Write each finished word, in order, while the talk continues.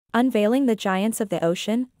Unveiling the giants of the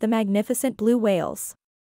ocean, the magnificent blue whales.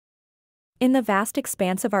 In the vast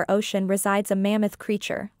expanse of our ocean resides a mammoth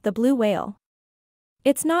creature, the blue whale.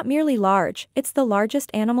 It's not merely large, it's the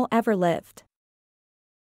largest animal ever lived.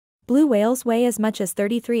 Blue whales weigh as much as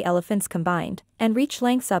 33 elephants combined, and reach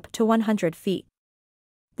lengths up to 100 feet.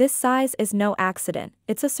 This size is no accident,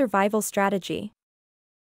 it's a survival strategy.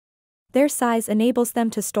 Their size enables them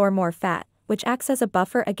to store more fat, which acts as a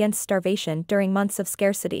buffer against starvation during months of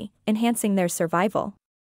scarcity, enhancing their survival.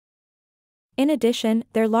 In addition,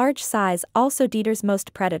 their large size also deters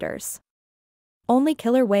most predators. Only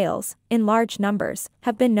killer whales, in large numbers,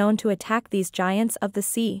 have been known to attack these giants of the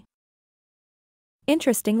sea.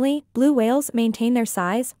 Interestingly, blue whales maintain their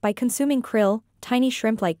size by consuming krill, tiny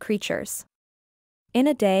shrimp-like creatures. In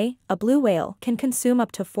a day, a blue whale can consume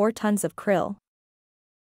up to 4 tons of krill.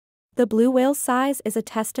 The blue whale's size is a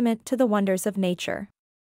testament to the wonders of nature.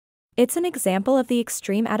 It's an example of the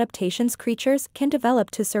extreme adaptations creatures can develop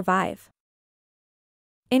to survive.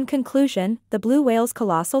 In conclusion, the blue whale's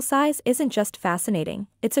colossal size isn't just fascinating,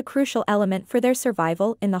 it's a crucial element for their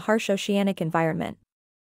survival in the harsh oceanic environment.